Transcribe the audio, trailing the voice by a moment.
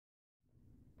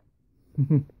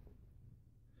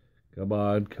Come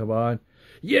on, come on.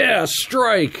 Yeah,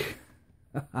 strike!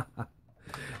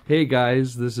 Hey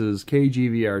guys, this is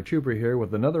KGVRTrooper here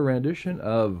with another rendition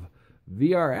of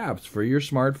VR apps for your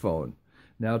smartphone.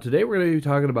 Now today we're going to be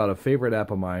talking about a favorite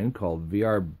app of mine called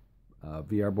VR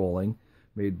Bowling,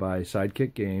 made by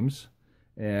Sidekick Games,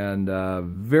 and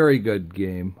very good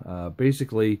game.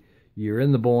 Basically, you're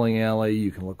in the bowling alley,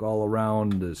 you can look all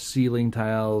around the ceiling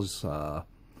tiles,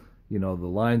 you know, the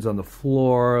lines on the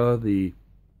floor, the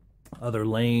other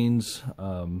lanes.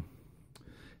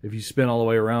 If you spin all the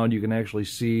way around, you can actually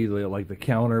see the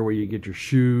counter where you get your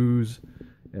shoes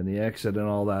and the exit and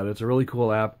all that. It's a really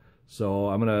cool app. So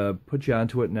I'm going to put you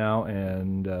onto it now,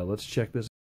 and let's check this.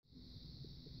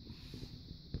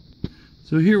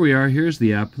 So here we are. Here's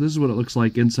the app. This is what it looks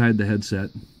like inside the headset.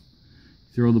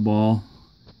 Throw the ball,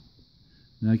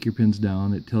 knock your pins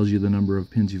down. It tells you the number of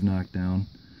pins you've knocked down.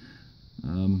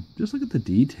 Just look at the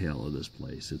detail of this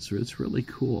place. It's really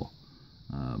cool.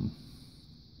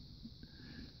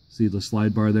 See the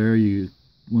slide bar there? You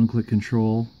one-click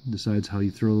control decides how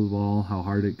you throw the ball, how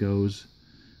hard it goes,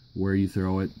 where you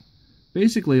throw it.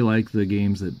 Basically like the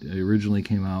games that originally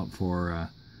came out for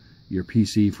your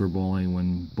PC for bowling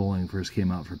when bowling first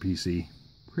came out for PC.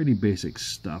 Pretty basic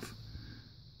stuff.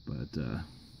 But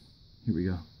here we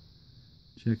go.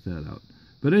 Check that out.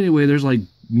 But anyway, there's like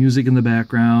music in the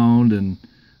background, and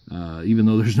even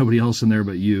though there's nobody else in there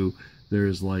but you,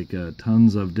 there's like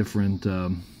tons of different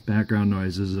background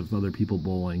noises of other people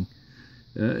bowling.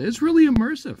 It's really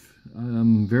immersive.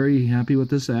 I'm very happy with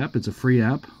this app. It's a free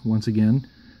app, once again,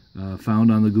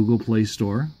 found on the Google Play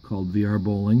Store, called VR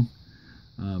Bowling.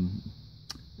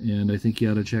 And I think you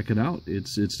ought to check it out.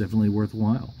 It's definitely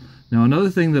worthwhile. Now, another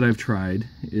thing that I've tried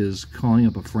is calling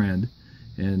up a friend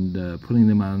and putting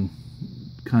them on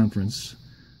conference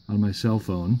on my cell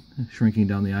phone, shrinking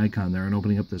down the icon there and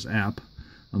opening up this app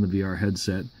on the VR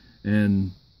headset,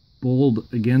 and bowled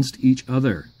against each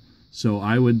other. So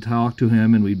I would talk to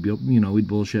him, and we'd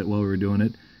bullshit while we were doing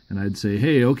it, and I'd say,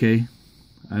 hey, okay,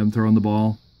 I'm throwing the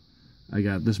ball, I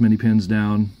got this many pins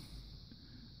down,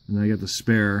 and I got the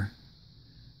spare,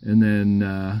 and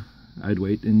then I'd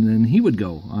wait, and then he would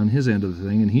go on his end of the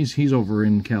thing, and he's over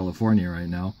in California right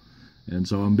now, and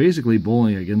so I'm basically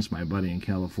bowling against my buddy in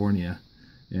California,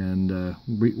 and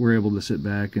we're able to sit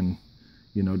back and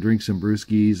drink some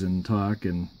brewskis and talk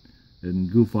and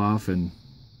goof off, and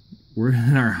we're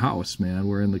in our house, man.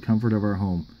 We're in the comfort of our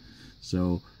home.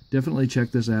 So definitely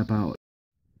check this app out.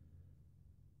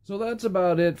 So that's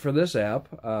about it for this app.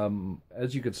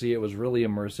 As you can see, it was really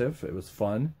immersive. It was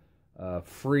fun.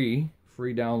 Free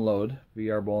download.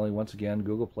 VR Bowling, once again,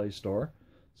 Google Play Store.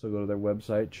 So go to their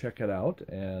website, check it out,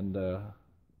 and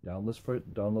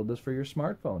download this for your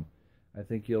smartphone. I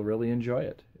think you'll really enjoy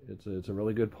it. It's a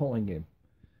really good bowling game.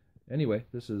 Anyway,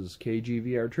 this is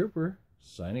KGVRTrooper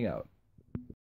signing out.